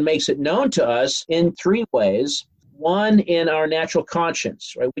says God makes it known to us in three ways. One, in our natural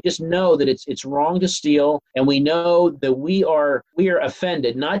conscience, right? We just know that it's wrong to steal, and we know that we are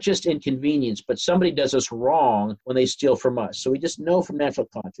offended, not just inconvenienced, but somebody does us wrong when they steal from us. So we just know from natural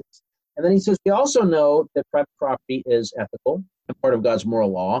conscience. And then he says we also know that private property is ethical and part of God's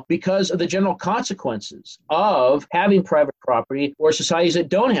moral law because of the general consequences of having private property or societies that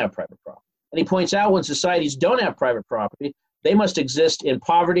don't have private property. And he points out when societies don't have private property, they must exist in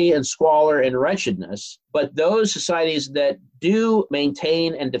poverty and squalor and wretchedness. But those societies that do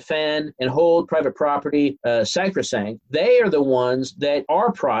maintain and defend and hold private property sacrosanct, they are the ones that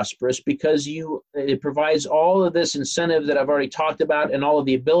are prosperous because it provides all of this incentive that I've already talked about and all of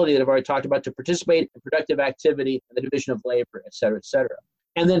the ability that I've already talked about to participate in productive activity and the division of labor, et cetera, et cetera.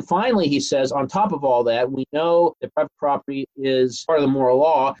 And then finally, he says, on top of all that, we know that private property is part of the moral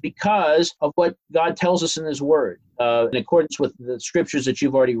law because of what God tells us in his word, in accordance with the scriptures that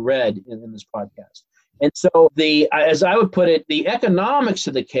you've already read in this podcast. And so as I would put it, the economics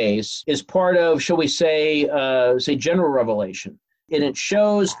of the case is part of, shall we say general revelation. And it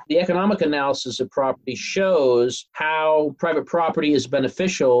shows, the economic analysis of property shows how private property is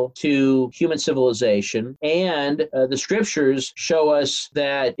beneficial to human civilization. And the scriptures show us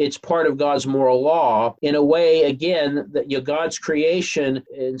that it's part of God's moral law in a way, again, that God's creation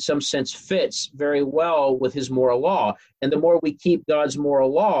in some sense fits very well with his moral law. And the more we keep God's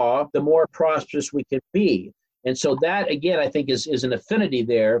moral law, the more prosperous we can be. And so that, again, I think is an affinity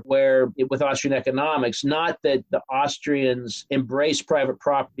there where with Austrian economics, not that the Austrians embrace private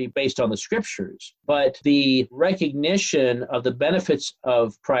property based on the scriptures, but the recognition of the benefits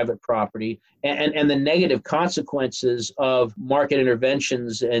of private property and the negative consequences of market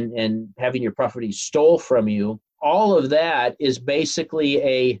interventions and having your property stole from you. All of that is basically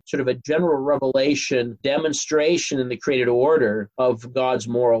a sort of a general revelation demonstration in the created order of God's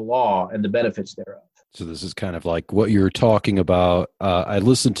moral law and the benefits thereof. So this is kind of like what you're talking about. I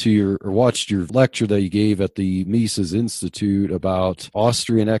listened to watched your lecture that you gave at the Mises Institute about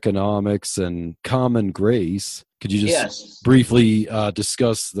Austrian economics and common grace. Could you just Yes. briefly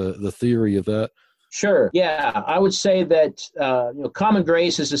discuss the theory of that? Sure. Yeah, I would say that common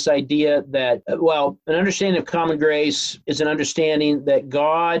grace is this idea that, an understanding of common grace is an understanding that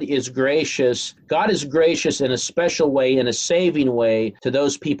God is gracious. God is gracious in a special way, in a saving way, to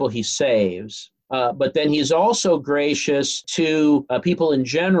those people He saves. But then He's also gracious to people in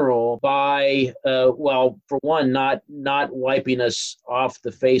general by, for one, not wiping us off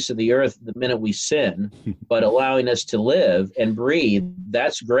the face of the earth the minute we sin, but allowing us to live and breathe.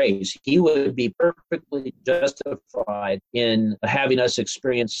 That's grace. He would be perfectly justified in having us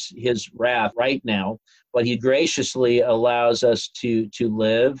experience His wrath right now, but He graciously allows us to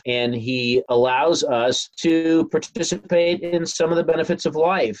live, and He allows us to participate in some of the benefits of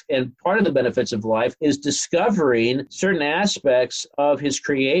life. And part of the benefits of life is discovering certain aspects of His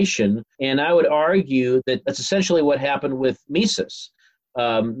creation. And I would argue that that's essentially what happened with Mises.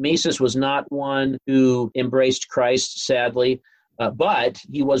 Mises was not one who embraced Christ, sadly, but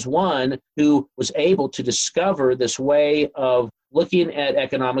he was one who was able to discover this way of looking at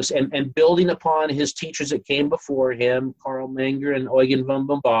economics and building upon his teachers that came before him, Karl Menger and Eugen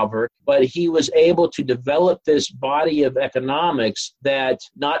von Bauer. But he was able to develop this body of economics that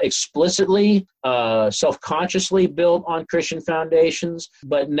not explicitly, self-consciously built on Christian foundations,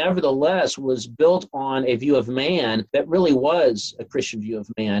 but nevertheless was built on a view of man that really was a Christian view of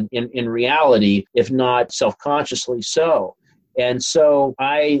man in reality, if not self-consciously so. And so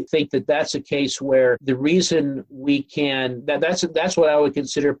I think that that's a case where the reason we can, that's what I would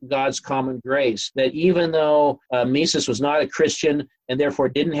consider God's common grace, that even though Mises was not a Christian and therefore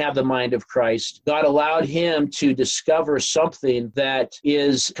didn't have the mind of Christ, God allowed him to discover something that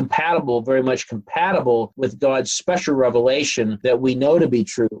is compatible, very much compatible with God's special revelation that we know to be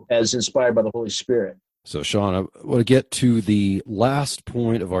true as inspired by the Holy Spirit. So, Sean, I want to get to the last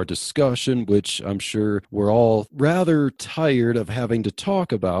point of our discussion, which I'm sure we're all rather tired of having to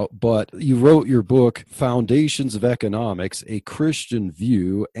talk about, but you wrote your book, Foundations of Economics, A Christian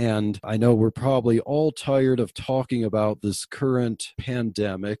View, and I know we're probably all tired of talking about this current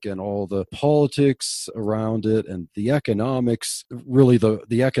pandemic and all the politics around it and the economics, really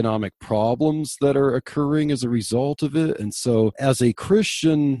the economic problems that are occurring as a result of it. And so, as a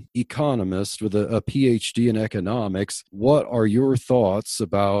Christian economist with a PhD in economics, what are your thoughts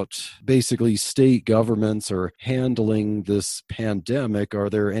about basically state governments are handling this pandemic? Are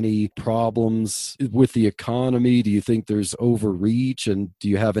there any problems with the economy? Do you think there's overreach? And do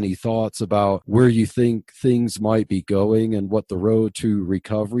you have any thoughts about where you think things might be going and what the road to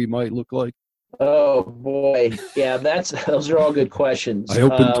recovery might look like? Oh boy, yeah, those are all good questions. I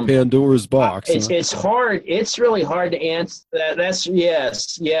opened Pandora's box. It's hard. It's really hard to answer that. That's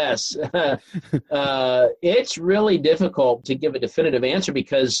yes. It's really difficult to give a definitive answer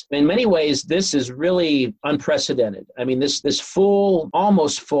because in many ways this is really unprecedented. I mean, this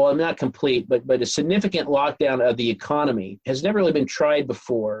almost full, I'm not complete, but a significant lockdown of the economy has never really been tried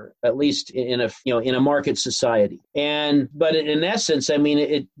before, at least in a market society. But in essence, I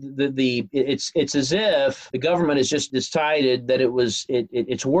mean, it's as if the government has just decided that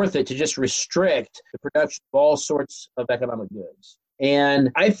it's worth it to just restrict the production of all sorts of economic goods.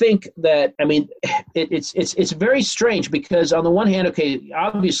 And I think that, I mean, it's very strange because on the one hand, okay,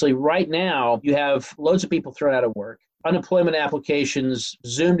 obviously right now you have loads of people thrown out of work, unemployment applications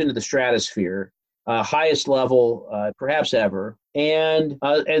zoomed into the stratosphere, highest level perhaps ever. And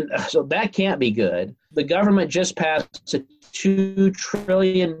so that can't be good. The government just passed a $2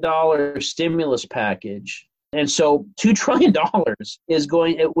 trillion stimulus package. And so $2 trillion is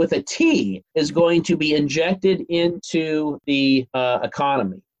going, with a T, is going to be injected into the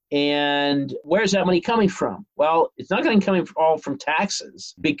economy. And where's that money coming from? Well, it's not going to come all from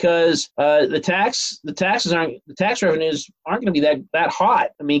taxes because the tax revenues aren't going to be that hot.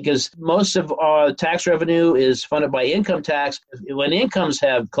 I mean, because most of tax revenue is funded by income tax. When incomes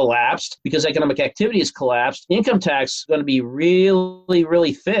have collapsed because economic activity has collapsed, income tax is going to be really,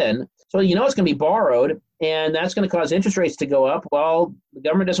 really thin. So it's going to be borrowed, and that's going to cause interest rates to go up. Well, the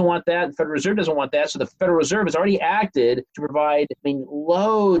government doesn't want that. The Federal Reserve doesn't want that. So the Federal Reserve has already acted to provide,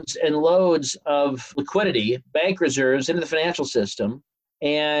 loads and loads of liquidity, bank reserves into the financial system.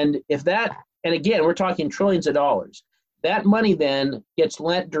 And again, we're talking trillions of dollars. That money then gets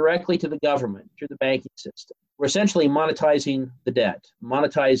lent directly to the government through the banking system. We're essentially monetizing the debt,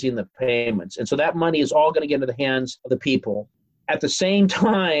 monetizing the payments. And so that money is all going to get into the hands of the people at the same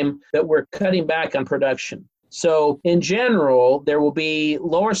time that we're cutting back on production. So in general, there will be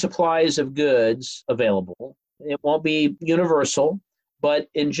lower supplies of goods available. It won't be universal, but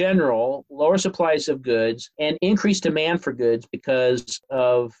in general, lower supplies of goods and increased demand for goods because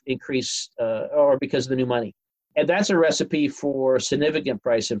of because of the new money. And that's a recipe for significant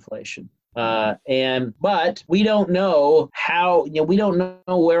price inflation. But we don't know how, we don't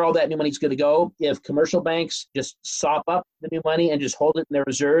know where all that new money is going to go. If commercial banks just sop up the new money and just hold it in their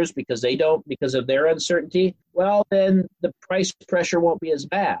reserves because of their uncertainty, well, then the price pressure won't be as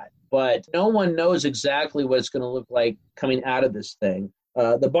bad. But no one knows exactly what it's going to look like coming out of this thing.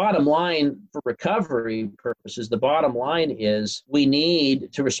 The bottom line for recovery purposes, the bottom line is we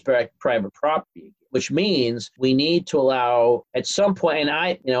need to respect private property, which means we need to allow at some point, and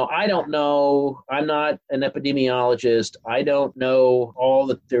I don't know, I'm not an epidemiologist. I don't know all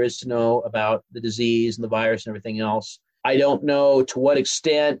that there is to know about the disease and the virus and everything else. I don't know to what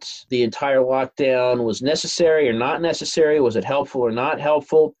extent the entire lockdown was necessary or not necessary. Was it helpful or not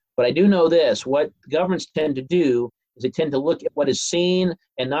helpful? But I do know this, what governments tend to do is they tend to look at what is seen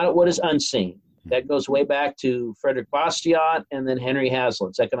and not at what is unseen. That goes way back to Frederick Bastiat and then Henry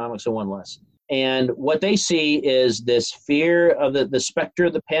Hazlitt's Economics in One Lesson. And what they see is this fear of the specter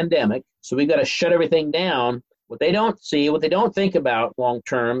of the pandemic. So we've got to shut everything down. What they don't see, what they don't think about long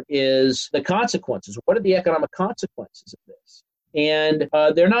term is the consequences. What are the economic consequences of this? And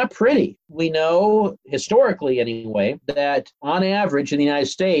they're not pretty. We know, historically anyway, that on average in the United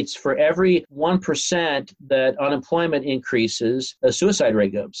States, for every 1% that unemployment increases, the suicide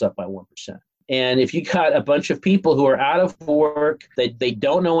rate goes up by 1%. And if you got a bunch of people who are out of work, they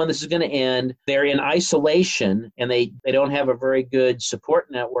don't know when this is going to end, they're in isolation, and they don't have a very good support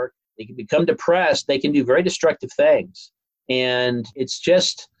network, they can become depressed, they can do very destructive things. And it's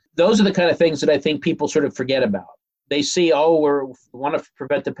just, those are the kind of things that I think people sort of forget about. They see, we want to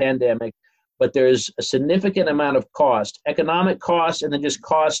prevent the pandemic, but there's a significant amount of cost, economic cost, and then just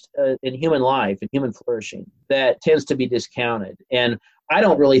cost in human life and human flourishing that tends to be discounted. And I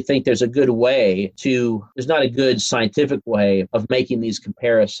don't really think there's not a good scientific way of making these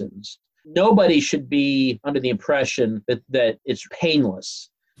comparisons. Nobody should be under the impression that it's painless.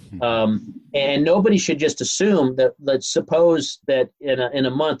 And nobody should just assume that, let's suppose that in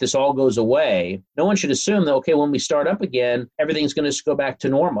a month this all goes away. No one should assume that, okay, when we start up again, everything's going to go back to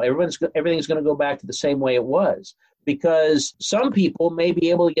normal. Everything's going to go back to the same way it was, because some people may be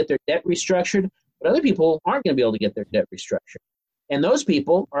able to get their debt restructured, but other people aren't going to be able to get their debt restructured. And those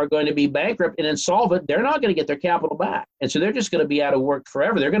people are going to be bankrupt and insolvent. They're not going to get their capital back. And so they're just going to be out of work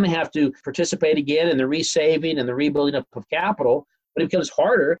forever. They're going to have to participate again in the resaving and the rebuilding up of capital. But it becomes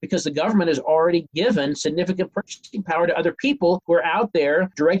harder because the government has already given significant purchasing power to other people who are out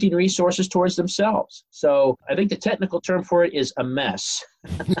there directing resources towards themselves. So I think the technical term for it is a mess.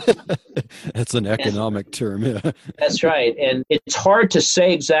 That's an economic term. Yeah. That's right. And it's hard to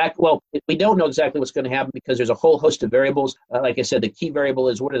say we don't know exactly what's going to happen because there's a whole host of variables. Like I said, the key variable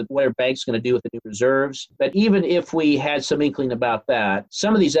is what are banks going to do with the new reserves? But even if we had some inkling about that,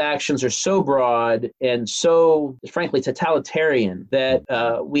 some of these actions are so broad and so, frankly, totalitarian that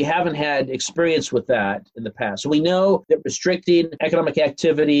we haven't had experience with that in the past. So we know that restricting economic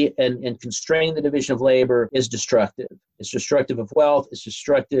activity and constraining the division of labor is destructive. It's destructive of wealth. It's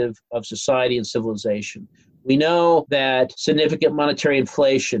destructive of society and civilization. We know that significant monetary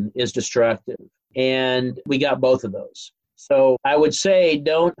inflation is destructive, and we got both of those. So I would say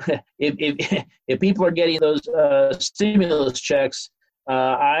if people are getting those stimulus checks,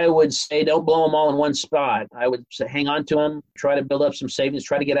 I would say don't blow them all in one spot. I would say hang on to them, try to build up some savings,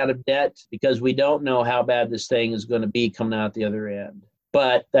 try to get out of debt, because we don't know how bad this thing is going to be coming out the other end.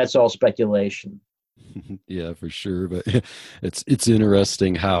 But that's all speculation. Yeah, for sure. But it's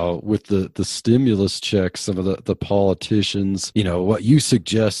interesting how with the stimulus checks, some of the politicians, what you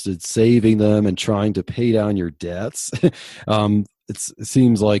suggested, saving them and trying to pay down your debts. It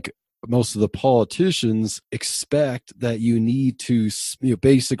seems like most of the politicians expect that you need to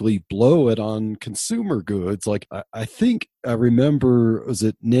basically blow it on consumer goods. Like I remember, was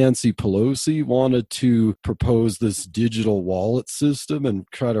it Nancy Pelosi wanted to propose this digital wallet system and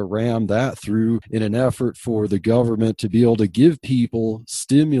try to ram that through in an effort for the government to be able to give people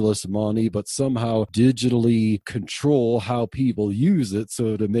stimulus money, but somehow digitally control how people use it,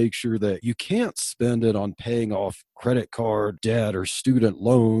 so to make sure that you can't spend it on paying off credit card debt or student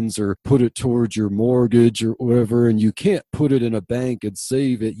loans or put it towards your mortgage or whatever, and you can't put it in a bank and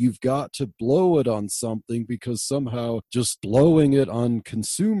save it. You've got to blow it on something, because somehow just blowing it on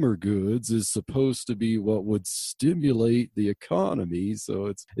consumer goods is supposed to be what would stimulate the economy.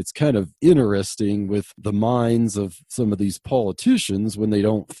 So it's kind of interesting with the minds of some of these politicians when they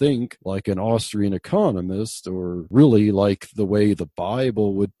don't think like an Austrian economist, or really like the way the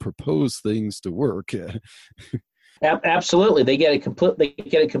Bible would propose things to work. Absolutely, they get it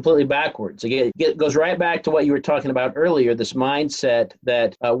completely backwards. It goes right back to what you were talking about earlier. This mindset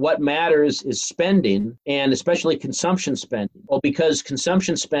that what matters is spending, and especially consumption spending. Well, because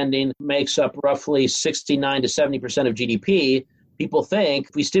consumption spending makes up roughly 69 to 70% of GDP, people think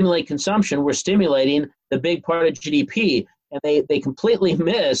if we stimulate consumption, we're stimulating the big part of GDP. And they completely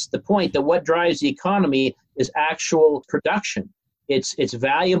miss the point that what drives the economy is actual production. It's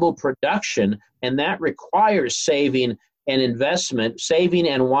valuable production, and that requires saving and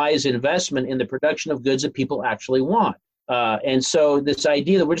wise investment in the production of goods that people actually want. And so this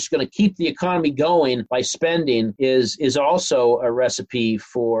idea that we're just going to keep the economy going by spending is also a recipe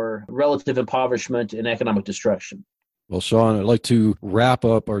for relative impoverishment and economic destruction. Well, Sean, I'd like to wrap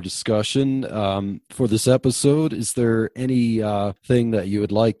up our discussion for this episode. Is there any thing that you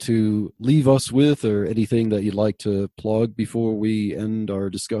would like to leave us with, or anything that you'd like to plug before we end our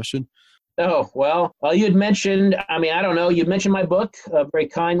discussion? Oh, well, you had mentioned, you mentioned my book very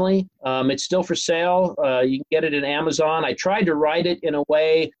kindly. It's still for sale. You can get it at Amazon. I tried to write it in a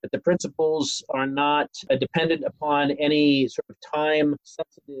way that the principles are not dependent upon any sort of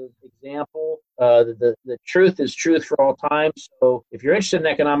time-sensitive example. The truth is truth for all time. So if you're interested in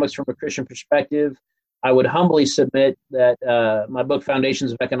economics from a Christian perspective, I would humbly submit that my book,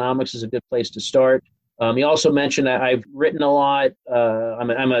 Foundations of Economics, is a good place to start. You also mentioned that I've written a lot.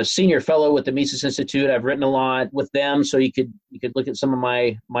 I'm a senior fellow with the Mises Institute. I've written a lot with them, so you could look at some of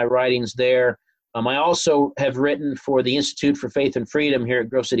my writings there. I also have written for the Institute for Faith and Freedom here at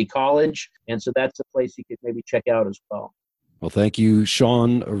Grove City College, and so that's a place you could maybe check out as well. Well, thank you,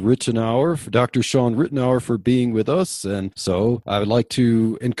 Sean Ritenour, Dr. Sean Ritenour, for being with us. And so I would like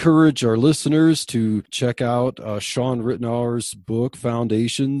to encourage our listeners to check out Sean Ritenour's book,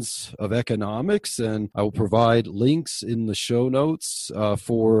 Foundations of Economics. And I will provide links in the show notes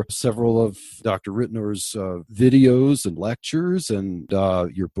for several of Dr. Ritenour's videos and lectures and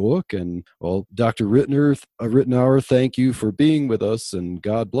your book. And, well, Dr. Ritenour, thank you for being with us, and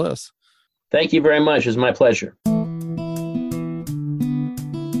God bless. Thank you very much. It was my pleasure.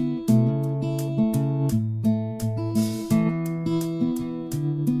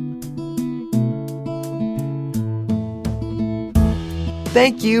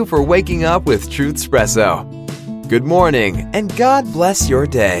 Thank you for waking up with Truthspresso. Good morning, and God bless your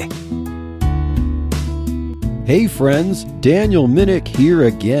day. Hey friends, Daniel Minnick here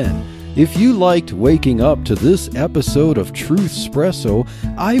again. If you liked waking up to this episode of Truthspresso,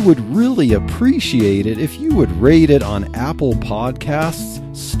 I would really appreciate it if you would rate it on Apple Podcasts,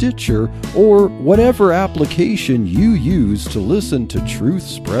 Stitcher, or whatever application you use to listen to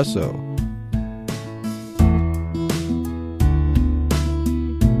Truthspresso.